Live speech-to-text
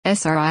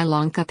Sri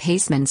Lanka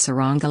paceman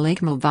Suranga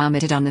Lakmal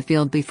vomited on the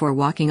field before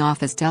walking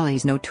off as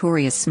Delhi's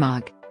notorious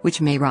smog,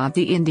 which may rob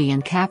the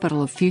Indian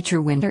capital of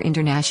future winter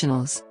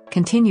internationals,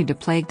 continued to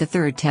plague the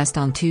third test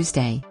on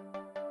Tuesday.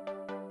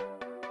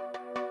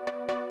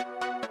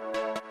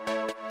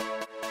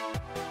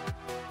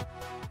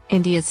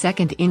 India's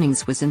second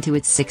innings was into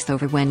its sixth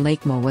over when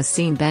Lakmal was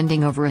seen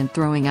bending over and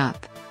throwing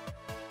up.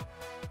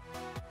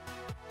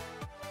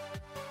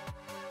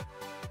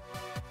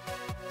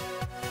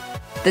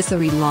 The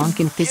Sri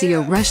Lankan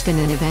physio rushed in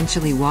and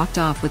eventually walked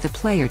off with the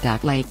player.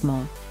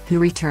 Lakmal, who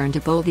returned to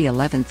bowl the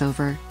 11th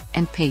over,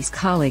 and pace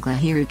colleague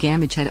Lahiru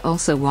Gamage had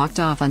also walked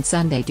off on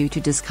Sunday due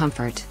to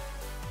discomfort.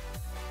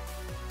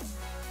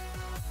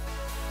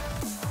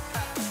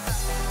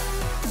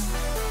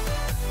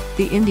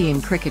 The Indian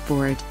Cricket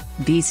Board,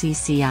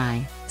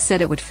 BCCI,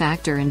 said it would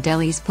factor in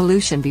Delhi's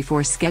pollution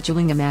before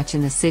scheduling a match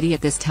in the city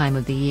at this time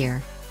of the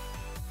year.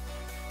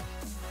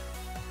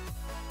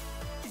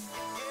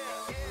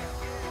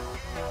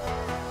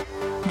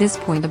 This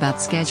point about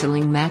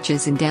scheduling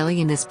matches in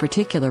Delhi in this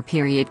particular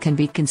period can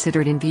be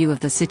considered in view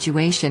of the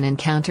situation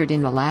encountered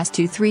in the last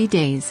 2-3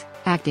 days,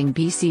 acting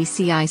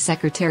BCCI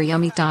Secretary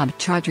Amitabh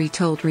Chaudhry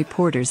told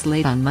reporters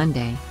late on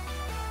Monday.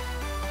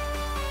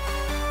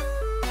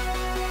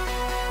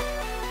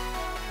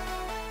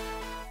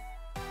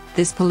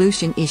 This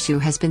pollution issue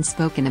has been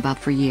spoken about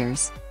for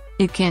years.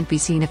 It can't be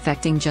seen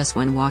affecting just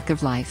one walk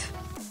of life.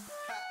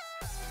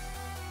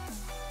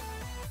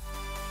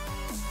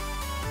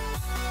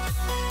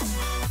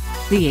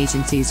 The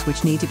agencies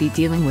which need to be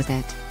dealing with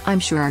it, I'm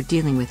sure are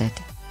dealing with it.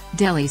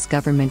 Delhi's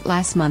government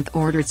last month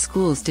ordered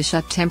schools to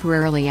shut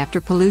temporarily after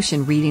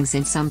pollution readings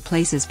in some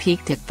places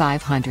peaked at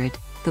 500,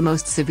 the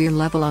most severe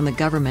level on the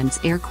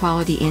government's air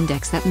quality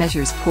index that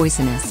measures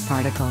poisonous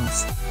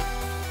particles.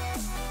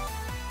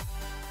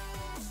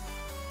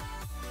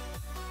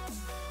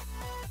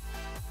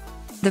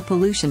 The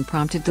pollution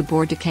prompted the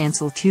board to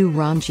cancel 2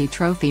 Ranji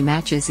Trophy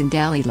matches in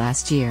Delhi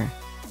last year.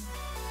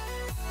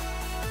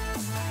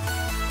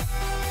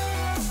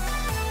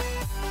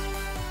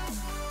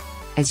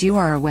 As you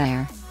are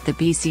aware, the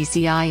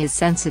BCCI is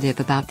sensitive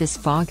about this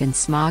fog and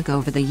smog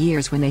over the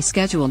years when they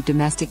scheduled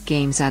domestic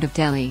games out of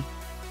Delhi.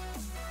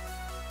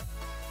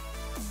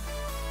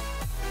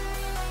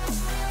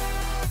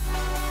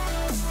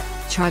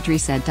 Chaudhry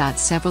said.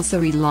 Several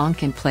Sri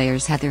Lankan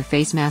players had their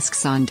face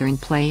masks on during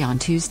play on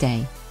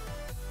Tuesday.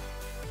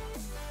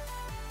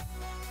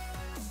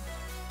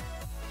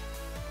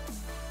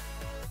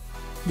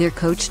 Their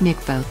coach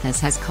Nick Bothes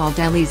has called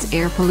Delhi's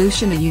air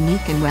pollution a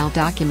unique and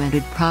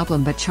well-documented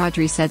problem, but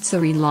Chaudhry said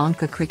Sri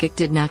Lanka cricket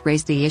did not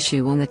raise the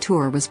issue when the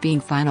tour was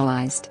being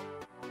finalised.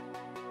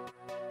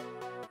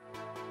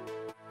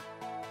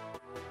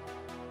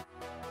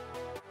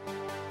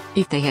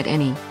 If they had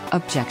any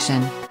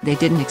objection, they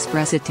didn't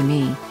express it to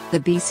me, the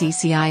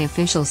BCCI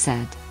official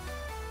said.